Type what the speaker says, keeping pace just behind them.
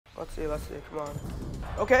Let's see, come on.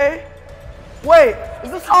 Okay. Wait,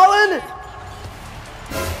 is this Holland?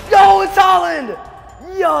 Yo, it's Holland!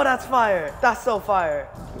 Yo, that's fire. That's so fire.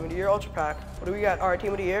 Team of the Year Ultra Pack. What do we got? All right,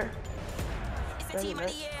 Team of the Year. It's the Team of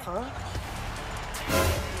the Year. Huh?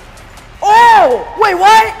 Oh! Wait,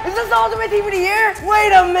 what? Is this the Ultimate Team of the Year?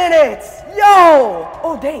 Wait a minute! Yo!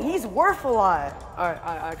 Oh, dang, he's worth a lot. All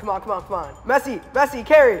right, come on. Messi,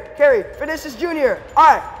 carry, Vinicius Jr. All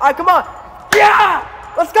right, come on. Yeah!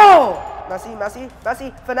 Let's go!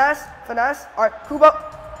 Messi, finesse. All right, Kubo.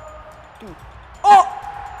 Dude. Oh!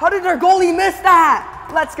 How did their goalie miss that?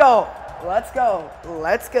 Let's go.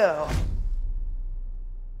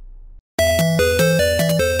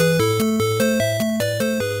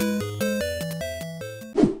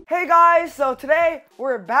 Hey guys, so today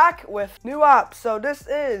we're back with new app. So this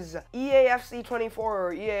is EAFC 24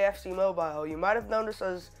 or EAFC Mobile. You might have known this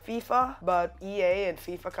as FIFA, but EA and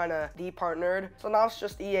FIFA kind of de-partnered. So now it's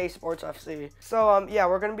just EA Sports FC. So yeah,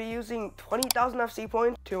 we're gonna be using 20,000 FC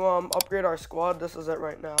points to upgrade our squad. This is it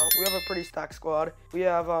right now. We have a pretty stacked squad. We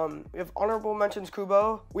have honorable mentions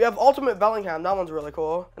Kubo. We have Ultimate Bellingham. That one's really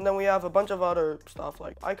cool. And then we have a bunch of other stuff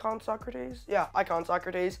like Icon Socrates. Yeah, Icon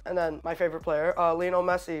Socrates. And then my favorite player, Lionel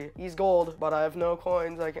Messi. He's gold, but I have no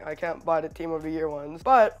coins. I can't buy the Team of the Year ones.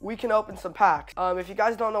 But we can open some packs. If you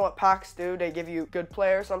guys don't know what packs do, they give you good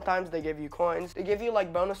players. Sometimes they give you coins. They give you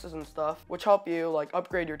like bonuses and stuff, which help you like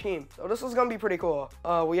upgrade your team. So this is gonna be pretty cool.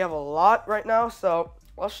 We have a lot right now, so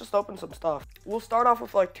let's just open some stuff. We'll start off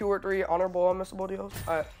with like 2 or 3 honorable unmissable deals.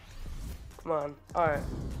 All right, come on. All right.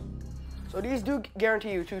 So these do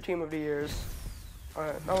guarantee you 2 Team of the Years. All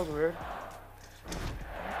right, that was weird.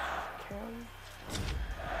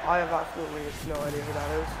 I have absolutely no idea who that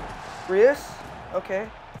is. Rias? Okay.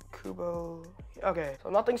 Kubo. Okay, so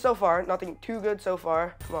nothing so far. Nothing too good so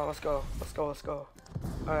far. Come on, let's go.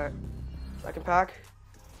 Alright. Second pack.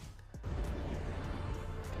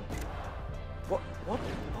 What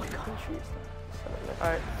country is that?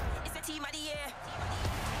 Alright. It's the Team of the Year.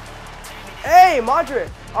 Hey, Modric!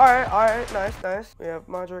 Alright, nice. We have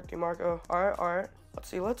Modric, DeMarco. Alright. Let's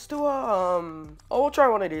see, let's do a, oh, we'll try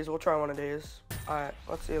one of these. Alright,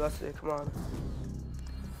 let's see, come on.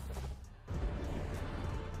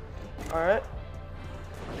 Alright.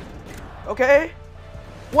 Okay.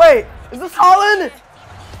 Wait, is this Holland?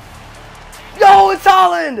 Yo, it's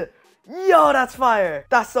Holland! Yo, that's fire.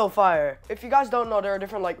 That's so fire. If you guys don't know, there are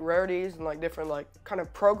different like rarities and like different like kind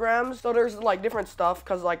of programs. So there's like different stuff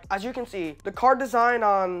because like as you can see, the card design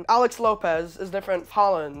on Alex Lopez is different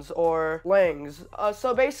Holland's or Lang's.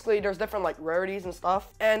 So basically there's different like rarities and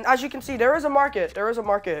stuff. And as you can see, there is a market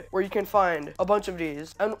where you can find a bunch of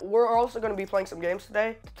these. And we're also going to be playing some games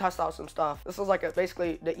today to test out some stuff. This is like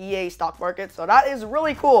basically the EA stock market. So that is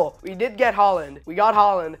really cool. We did get Holland. We got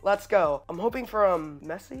Holland. Let's go. I'm hoping for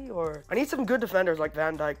Messi or I need some good defenders like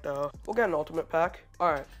Van Dijk though. We'll get an ultimate pack.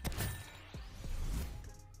 All right.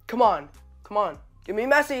 Come on. Give me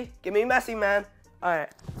Messi, man. All right.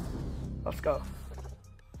 Let's go.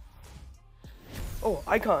 Oh,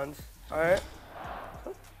 icons. All right.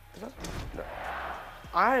 Is that? No.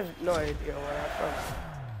 I have no idea where that's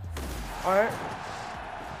from. All right.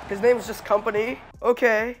 His name is just Company.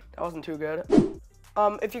 Okay. That wasn't too good.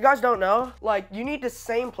 If you guys don't know, like you need the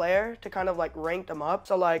same player to kind of like rank them up.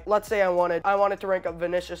 So like, let's say I wanted to rank up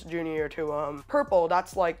Vinicius Jr. to purple.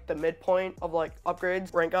 That's like the midpoint of like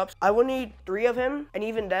upgrades, rank ups. I would need 3 of him. And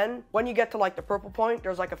even then, when you get to like the purple point,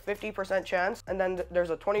 there's like a 50% chance. And then there's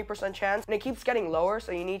a 20% chance. And it keeps getting lower.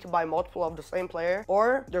 So you need to buy multiple of the same player.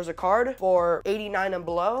 Or there's a card for 89 and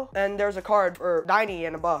below. And there's a card for 90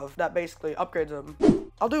 and above that basically upgrades them.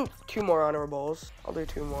 I'll do 2 more honorables. I'll do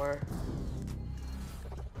 2 more.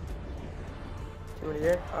 Team of the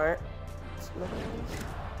Year. All right.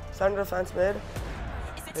 Center defense mid.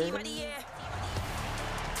 It's the Team of the Year.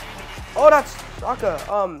 Oh, that's Shaka.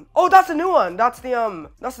 Oh, that's a new one. That's the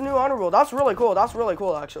new honorable. That's really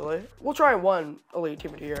cool. Actually. We'll try 1 elite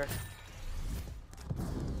Team of the Year.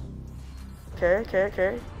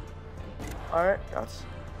 Okay. All right, that's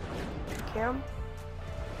Cam.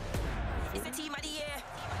 It's the Team of the Year.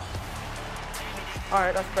 All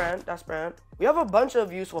right, that's Brand. We have a bunch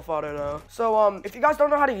of useful fodder though. So if you guys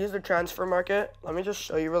don't know how to use the transfer market, let me just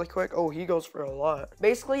show you really quick. Oh, he goes for a lot.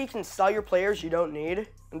 Basically, you can sell your players you don't need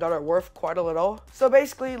and that are worth quite a little. So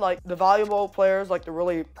basically, like the valuable players, like the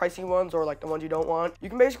really pricey ones or like the ones you don't want, you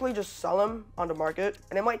can basically just sell them on the market.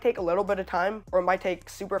 And it might take a little bit of time or it might take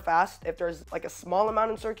super fast if there's like a small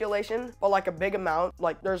amount in circulation, but like a big amount,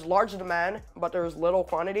 like there's large demand, but there's little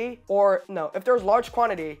quantity. Or no, if there's large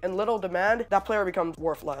quantity and little demand, that player becomes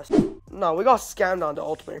worth less. No, we got got scammed on the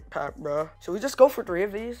ultimate pack, bro. Should we just go for 3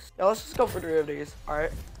 of these? Yeah, let's just go for 3 of these. All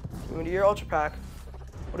right. Team of the year ultra pack.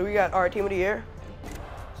 What do we got? All right, team of the year.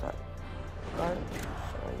 Sorry.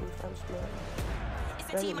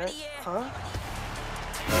 It's the team of the year. Huh?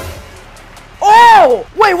 Oh!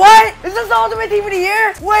 Wait, what? Is this the ultimate team of the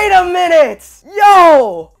year? Wait a minute!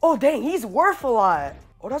 Yo! Oh, dang, he's worth a lot.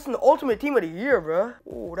 Oh, that's an ultimate team of the year, bro.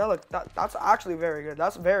 Oh, that's actually very good.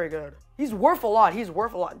 That's very good. He's worth a lot. He's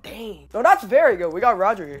worth a lot. Dang. No, that's very good. We got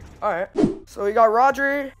Rodri. All right. So we got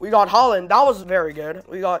Rodri. We got Holland. That was very good.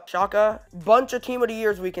 We got Shaka. Bunch of team of the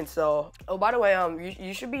years we can sell. Oh, by the way,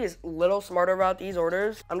 you should be a little smarter about these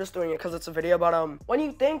orders. I'm just doing it because it's a video, but when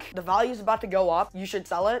you think the value is about to go up, you should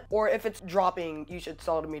sell it. Or if it's dropping, you should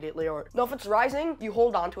sell it immediately. Or no, if it's rising, you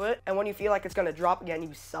hold on to it. And when you feel like it's gonna drop again,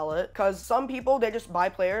 you sell it. Because some people, they just buy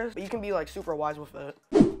players, but you can be like super wise with it.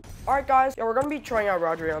 Alright guys, yeah, we're gonna be trying out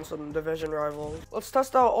Rodri on some division rivals. Let's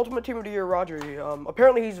test out Ultimate Team of the Year Rodri.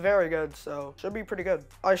 Apparently he's very good, so should be pretty good.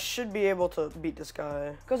 I should be able to beat this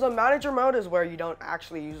guy. Because the manager mode is where you don't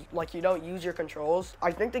actually use, like, you don't use your controls.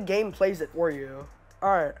 I think the game plays it for you.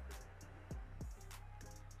 Alright.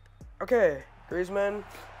 Okay, Griezmann,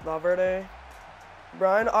 Valverde,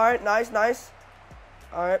 Brian. Alright, nice.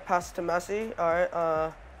 Alright, pass it to Messi. Alright,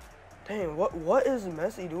 dang, what is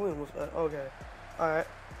Messi doing with that? Okay, alright.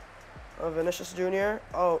 Vinicius Jr.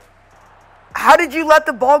 Oh, how did you let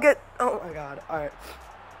the ball get? Oh my God! All right,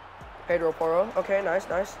 Pedro Porro. Okay, nice.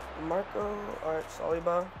 Marco. All right,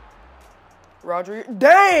 Saliba. Rodri.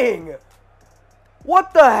 Dang!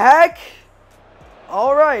 What the heck?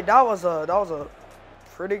 All right, that was a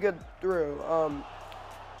pretty good through.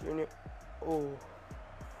 Junior. Oh,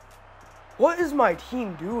 what is my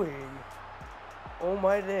team doing? Oh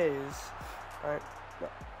my days! All right,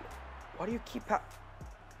 why do you keep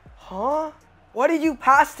Huh? Why did you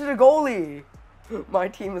pass to the goalie? My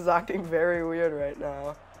team is acting very weird right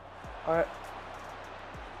now. Alright.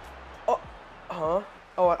 Oh, huh?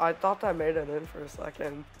 Oh, I thought I made it in for a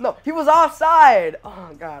second. No, he was offside!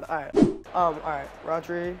 Oh, God, alright. Alright,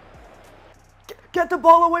 Rodri. Get the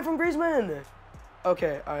ball away from Griezmann!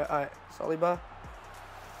 Okay, alright. Saliba.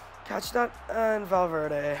 Catch that, and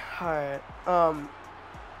Valverde. Alright,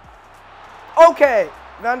 okay!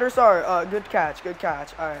 Van der Sar, good catch.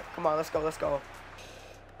 All right, come on, let's go.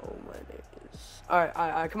 Oh my days. All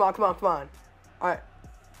right, come on. All right,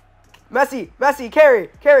 Messi,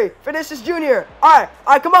 carry, Vinicius Jr. All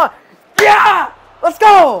right, come on, yeah, let's go.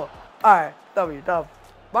 All right, W.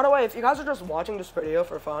 By the way, if you guys are just watching this video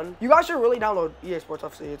for fun, you guys should really download EA Sports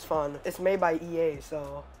FC. It's fun. It's made by EA,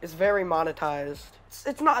 so it's very monetized.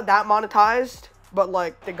 It's not that monetized, but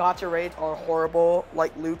like the gacha rates are horrible,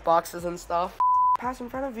 like loot boxes and stuff. Pass in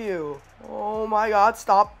front of you. Oh my God,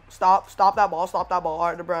 stop that ball. All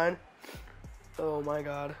right, De Bruyne. Oh my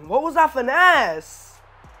God. What was that finesse?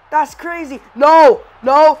 That's crazy. No.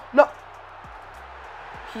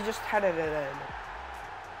 He just headed it in.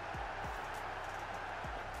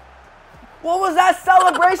 What was that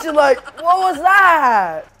celebration like? What was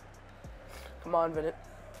that? Come on, Vinit.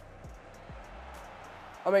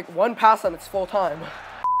 I'll make one pass and it's full time.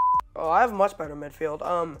 Oh, I have much better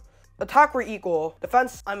midfield. Attack we're equal.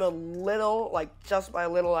 Defense, I'm a little, like, just by a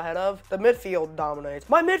little ahead of. The midfield dominates.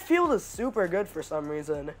 My midfield is super good for some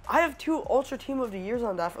reason. I have 2 Ultra Team of the Years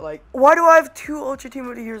on that for, like, why do I have 2 Ultra Team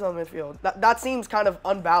of the Years on midfield? That seems kind of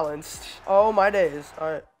unbalanced. Oh, my days.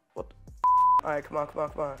 All right. What the All right, come on.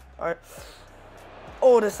 All right.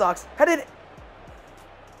 Oh, this sucks. Headed.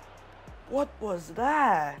 What was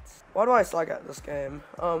that? Why do I suck at this game?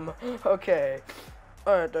 Okay.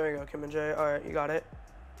 All right, there you go, Kim and Jay. All right, you got it.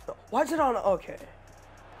 Why is it on? Okay.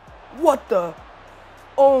 What the?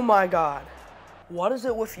 Oh my God. What is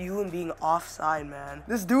it with you and being offside, man?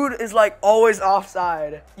 This dude is like always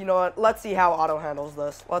offside. You know what? Let's see how Otto handles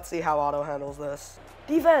this.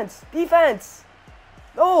 Defense.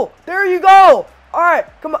 Oh, there you go. All right,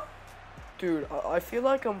 come on. Dude, I feel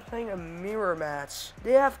like I'm playing a mirror match.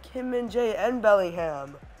 They have Kim and Jay and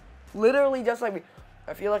Bellingham. Literally just like me.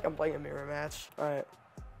 I feel like I'm playing a mirror match. All right.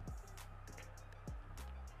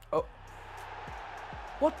 Oh.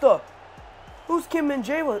 What the? Who's Kim and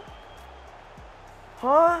Jay with?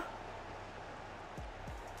 Huh?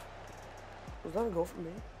 Was that a goal for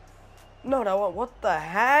me? No, that one. What the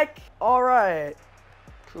heck? All right.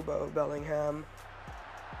 Kubo, Bellingham.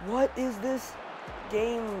 What is this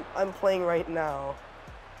game I'm playing right now?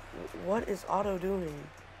 What is Otto doing?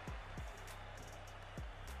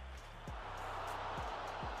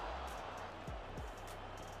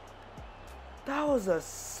 That was a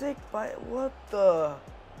sick bite. What the?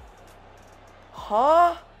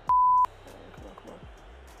 Huh? Come on.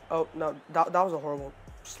 Oh, no. That was a horrible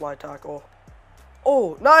slide tackle.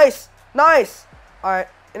 Oh, nice. Nice. All right,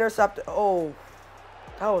 intercept. Oh,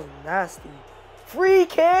 that was nasty. Free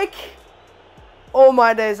kick. Oh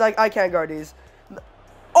my days, I can't guard these.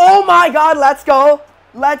 Oh my God, let's go.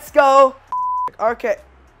 Let's go. Okay.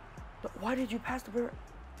 Why did you pass the bird?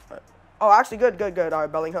 Oh, actually, good. All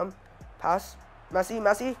right, Bellingham. Pass.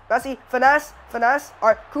 Messi. Finesse. All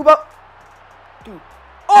right, Kubo. Dude.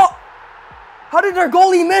 Oh! How did their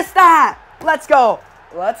goalie miss that? Let's go.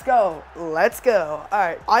 All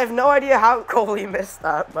right, I have no idea how goalie missed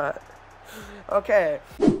that, but okay.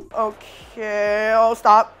 Oh,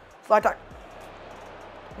 stop. Slide tack.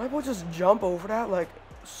 Might as well just jump over that like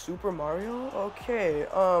Super Mario. Okay.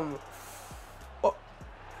 Oh.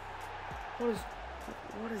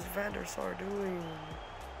 What is Van der Sar doing?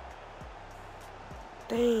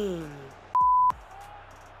 Dang.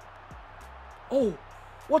 Oh,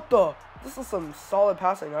 what the? This is some solid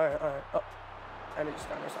passing. All right. Oh. And it just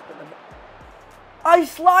got intercepted. I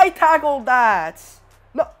slide tackled that.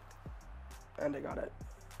 No. And they got it.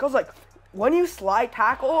 Cause like when you slide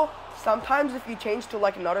tackle, sometimes if you change to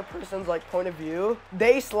like another person's like point of view,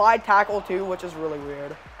 they slide tackle too, which is really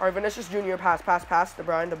weird. All right, Vinicius Jr. pass. De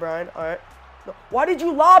Bruyne. All right. No. Why did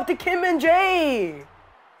you lob to Kim and Jay?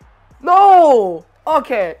 No.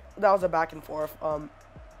 Okay, that was a back and forth.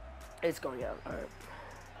 It's going out. All right.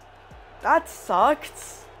 That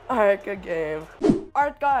sucked. All right, good game. All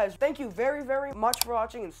right, guys, thank you very, very much for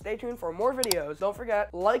watching, and stay tuned for more videos. Don't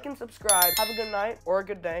forget, like and subscribe. Have a good night, or a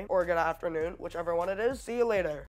good day, or a good afternoon, whichever one it is. See you later.